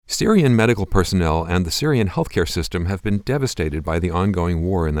Syrian medical personnel and the Syrian healthcare system have been devastated by the ongoing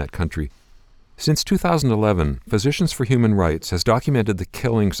war in that country. Since 2011, Physicians for Human Rights has documented the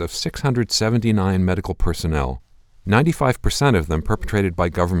killings of 679 medical personnel, 95% of them perpetrated by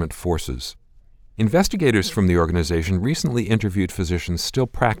government forces. Investigators from the organization recently interviewed physicians still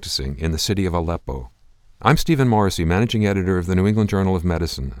practicing in the city of Aleppo. I'm Stephen Morrissey, managing editor of the New England Journal of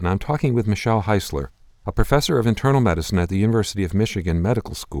Medicine, and I'm talking with Michelle Heisler, a professor of internal medicine at the University of Michigan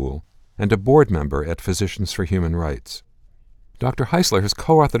Medical School and a board member at Physicians for Human Rights. Dr. Heisler has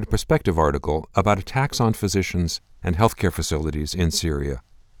co-authored a perspective article about attacks on physicians and healthcare facilities in Syria.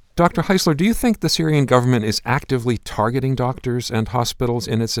 Dr. Heisler, do you think the Syrian government is actively targeting doctors and hospitals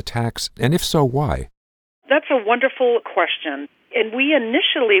in its attacks? And if so, why? That's a wonderful question. And we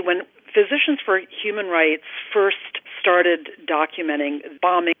initially, when Physicians for Human Rights first started documenting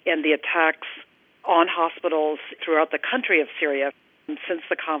bombing and the attacks on hospitals throughout the country of Syria since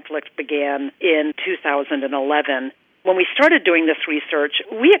the conflict began in 2011, when we started doing this research,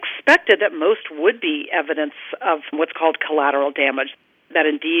 we expected that most would be evidence of what's called collateral damage, that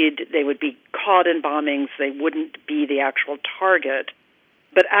indeed they would be caught in bombings, they wouldn't be the actual target.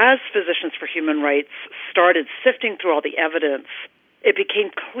 But as Physicians for Human Rights started sifting through all the evidence, it became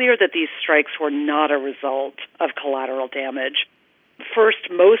clear that these strikes were not a result of collateral damage. First,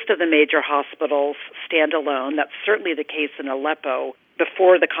 most of the major hospitals stand alone. That's certainly the case in Aleppo.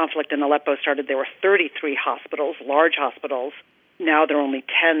 Before the conflict in Aleppo started, there were 33 hospitals, large hospitals. Now there are only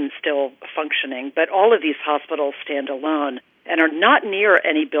 10 still functioning. But all of these hospitals stand alone and are not near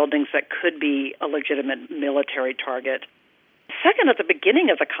any buildings that could be a legitimate military target. Second, at the beginning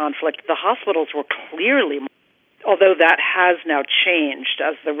of the conflict, the hospitals were clearly, although that has now changed,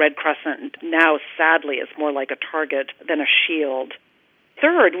 as the Red Crescent now, sadly, is more like a target than a shield.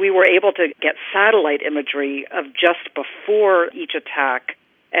 Third, we were able to get satellite imagery of just before each attack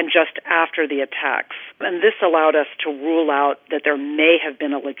and just after the attacks. And this allowed us to rule out that there may have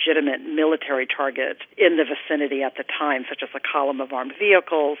been a legitimate military target in the vicinity at the time, such as a column of armed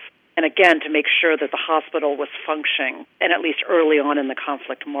vehicles, and again, to make sure that the hospital was functioning, and at least early on in the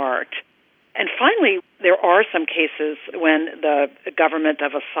conflict marked. And finally, there are some cases when the government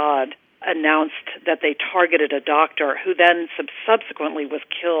of Assad announced that they targeted a doctor who then subsequently was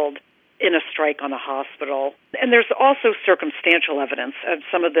killed in a strike on a hospital. And there's also circumstantial evidence. And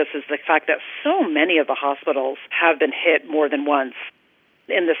some of this is the fact that so many of the hospitals have been hit more than once.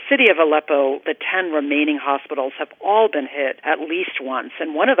 In the city of Aleppo, the 10 remaining hospitals have all been hit at least once,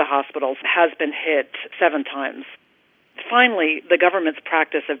 and one of the hospitals has been hit 7 times. Finally, the government's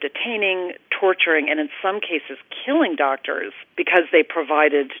practice of detaining, torturing, and in some cases killing doctors because they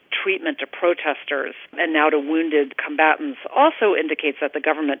provided treatment to protesters and now to wounded combatants also indicates that the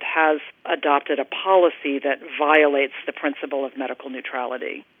government has adopted a policy that violates the principle of medical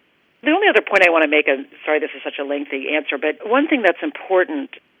neutrality. The only other point I want to make, and sorry this is such a lengthy answer, but one thing that's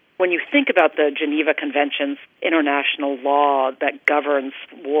important when you think about the Geneva Convention's international law that governs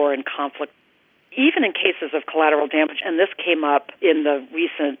war and conflict, even in cases of collateral damage, and this came up in the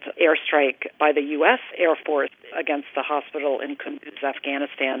recent airstrike by the U.S. Air Force against the hospital in Kunduz,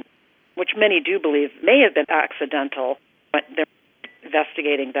 Afghanistan, which many do believe may have been accidental, but they're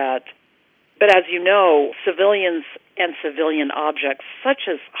investigating that. But as you know, civilians and civilian objects,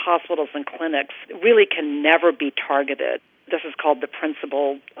 such as hospitals and clinics, really can never be targeted. This is called the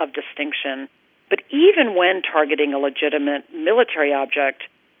principle of distinction. But even when targeting a legitimate military object,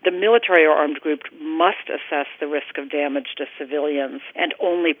 the military or armed group must assess the risk of damage to civilians and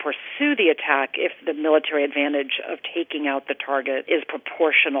only pursue the attack if the military advantage of taking out the target is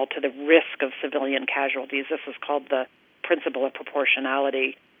proportional to the risk of civilian casualties. This is called the principle of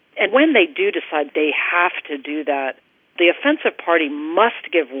proportionality. And when they do decide they have to do that, the offensive party must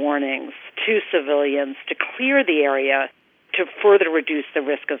give warnings to civilians to clear the area to further reduce the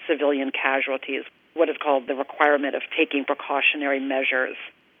risk of civilian casualties, what is called the requirement of taking precautionary measures.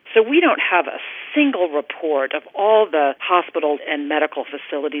 So we don't have a single report of all the hospitals and medical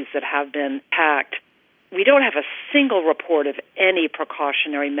facilities that have been attacked. We don't have a single report of any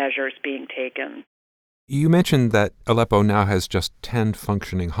precautionary measures being taken. You mentioned that Aleppo now has just 10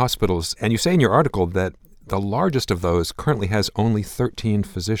 functioning hospitals, and you say in your article that the largest of those currently has only 13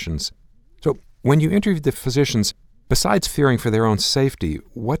 physicians. So when you interviewed the physicians, besides fearing for their own safety,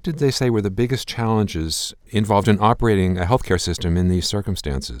 what did they say were the biggest challenges involved in operating a healthcare system in these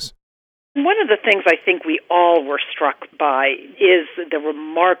circumstances? One of the things I think we all were struck by is the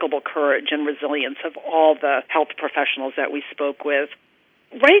remarkable courage and resilience of all the health professionals that we spoke with.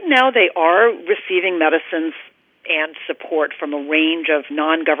 Right now, they are receiving medicines and support from a range of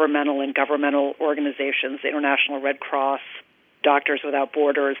non-governmental and governmental organizations, the International Red Cross. Doctors Without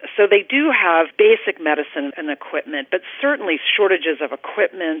Borders. So they do have basic medicine and equipment, but certainly shortages of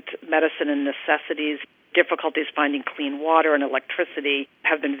equipment, medicine and necessities, difficulties finding clean water and electricity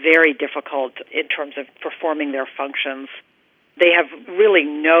have been very difficult in terms of performing their functions. They have really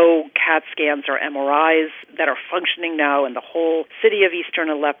no CAT scans or MRIs that are functioning now in the whole city of eastern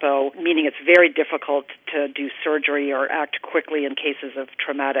Aleppo, meaning it's very difficult to do surgery or act quickly in cases of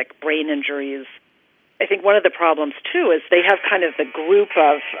traumatic brain injuries. I think one of the problems, too, is they have kind of the group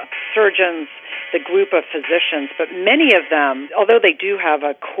of surgeons, the group of physicians, but many of them, although they do have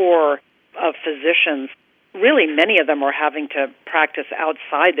a core of physicians, really many of them are having to practice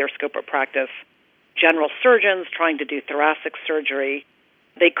outside their scope of practice. General surgeons trying to do thoracic surgery.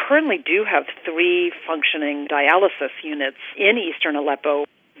 They currently do have 3 functioning dialysis units in eastern Aleppo,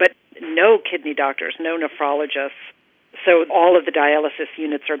 but no kidney doctors, no nephrologists. So all of the dialysis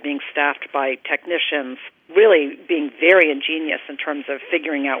units are being staffed by technicians, really being very ingenious in terms of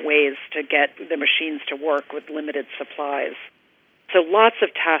figuring out ways to get the machines to work with limited supplies. So lots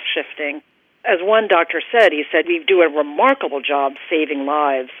of task shifting. As one doctor said, he said, we do a remarkable job saving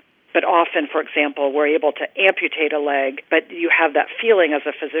lives, but often, for example, we're able to amputate a leg, but you have that feeling as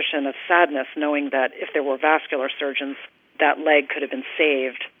a physician of sadness knowing that if there were vascular surgeons, that leg could have been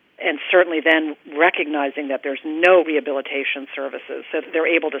saved. And certainly then recognizing that there's no rehabilitation services, so they're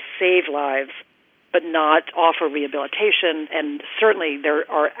able to save lives but not offer rehabilitation. And certainly there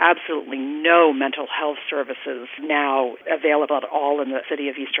are absolutely no mental health services now available at all in the city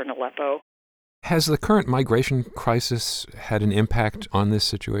of eastern Aleppo. Has the current migration crisis had an impact on this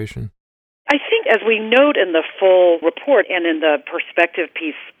situation? I think, as we note in the full report and in the perspective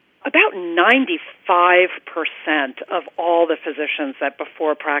piece, about 95% of all the physicians that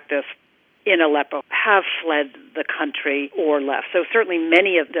before practiced in Aleppo have fled the country or left. So certainly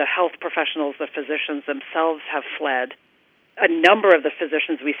many of the health professionals, the physicians themselves have fled. A number of the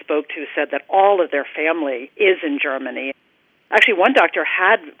physicians we spoke to said that all of their family is in Germany. Actually, one doctor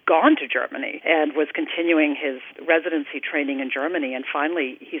had gone to Germany and was continuing his residency training in Germany, and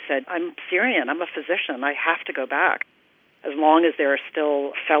finally he said, I'm Syrian, I'm a physician, I have to go back. As long as there are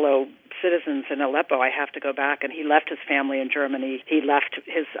still fellow citizens in Aleppo, I have to go back. And he left his family in Germany. He left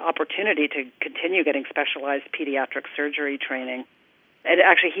his opportunity to continue getting specialized pediatric surgery training. And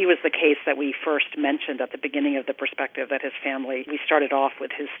actually, he was the case that we first mentioned at the beginning of the perspective, that his family, we started off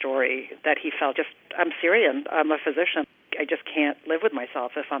with his story, that he felt I'm Syrian, I'm a physician. I just can't live with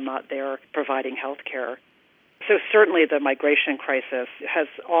myself if I'm not there providing health care. So certainly the migration crisis has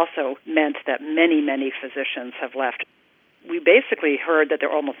also meant that many, many physicians have left. We basically heard that there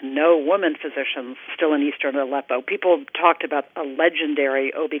are almost no women physicians still in eastern Aleppo. People talked about a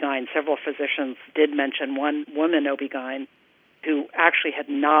legendary OB-GYN. Several physicians did mention one woman OB-GYN who actually had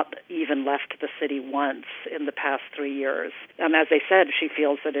not even left the city once in the past 3 years. As they said, she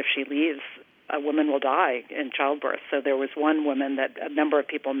feels that if she leaves, a woman will die in childbirth. So there was one woman that a number of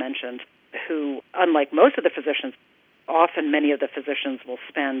people mentioned who, unlike most of the physicians, often many of the physicians will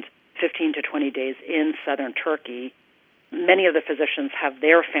spend 15 to 20 days in southern Turkey. Many of the physicians have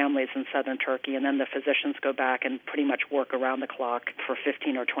their families in southern Turkey, and then the physicians go back and pretty much work around the clock for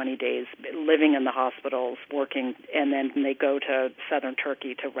 15 or 20 days, living in the hospitals, working, and then they go to southern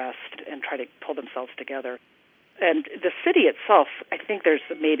Turkey to rest and try to pull themselves together. And the city itself, I think there's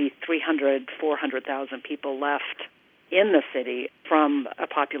maybe 300,000, 400,000 people left in the city from a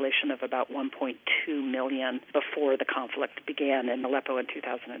population of about 1.2 million before the conflict began in Aleppo in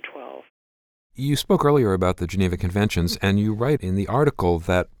 2012. You spoke earlier about the Geneva Conventions, and you write in the article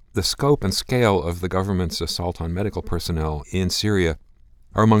that the scope and scale of the government's assault on medical personnel in Syria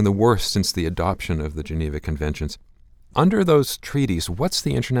are among the worst since the adoption of the Geneva Conventions. Under those treaties, what's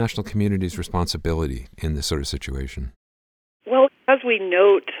the international community's responsibility in this sort of situation? Well, as we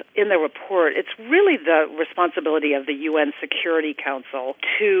note in the report, it's really the responsibility of the UN Security Council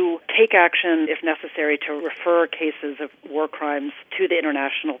to take action, if necessary, to refer cases of war crimes to the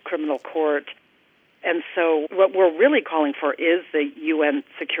International Criminal Court. And so what we're really calling for is the UN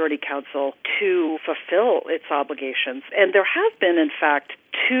Security Council to fulfill its obligations. And there have been, in fact,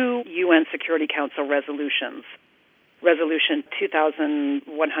 2 UN Security Council resolutions, Resolution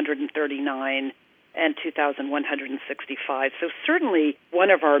 2139 and 2165. So certainly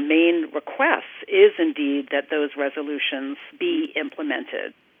one of our main requests is indeed that those resolutions be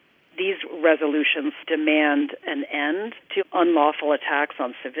implemented. These resolutions demand an end to unlawful attacks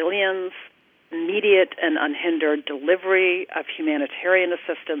on civilians, immediate and unhindered delivery of humanitarian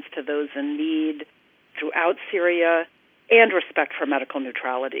assistance to those in need throughout Syria, and respect for medical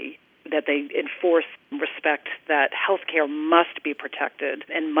neutrality, that they enforce respect that healthcare must be protected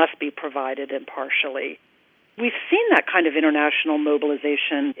and must be provided impartially. We've seen that kind of international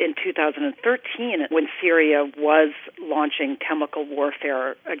mobilization in 2013 when Syria was launching chemical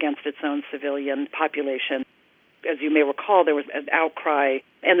warfare against its own civilian population. As you may recall, there was an outcry,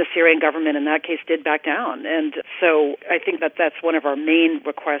 and the Syrian government in that case did back down. And so I think that that's one of our main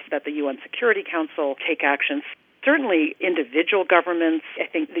requests, that the UN Security Council take action. Certainly individual governments, I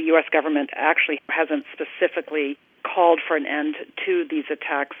think the U.S. government actually hasn't specifically called for an end to these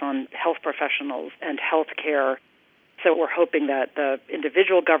attacks on health professionals and health care. So we're hoping that the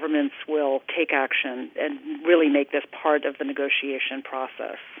individual governments will take action and really make this part of the negotiation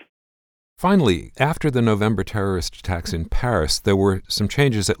process. Finally, after the November terrorist attacks in Paris, there were some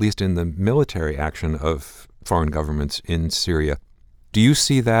changes, at least in the military action of foreign governments in Syria. Do you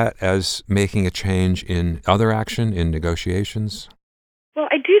see that as making a change in other action, in negotiations? Well,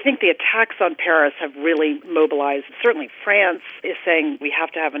 I do think the attacks on Paris have really mobilized. Certainly France is saying we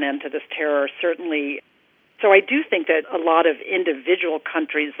have to have an end to this terror, certainly. So I do think that a lot of individual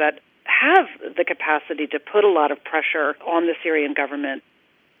countries that have the capacity to put a lot of pressure on the Syrian government,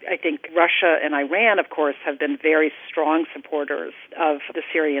 I think Russia and Iran, of course, have been very strong supporters of the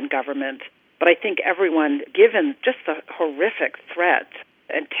Syrian government. But I think everyone, given just the horrific threat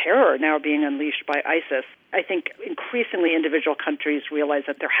and terror now being unleashed by ISIS, I think increasingly individual countries realize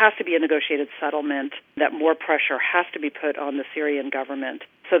that there has to be a negotiated settlement, that more pressure has to be put on the Syrian government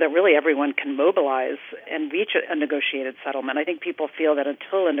so that really everyone can mobilize and reach a negotiated settlement. I think people feel that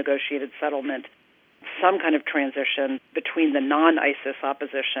until a negotiated settlement, some kind of transition between the non-ISIS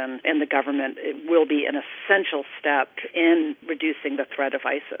opposition and the government, it will be an essential step in reducing the threat of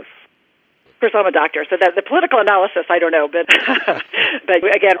ISIS. Of course, I'm a doctor, so that the political analysis, I don't know, but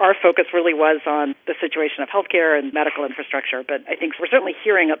but again, our focus really was on the situation of healthcare and medical infrastructure. But I think we're certainly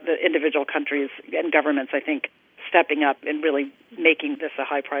hearing of the individual countries and governments, I think, stepping up and really making this a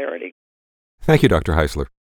high priority. Thank you, Dr. Heisler.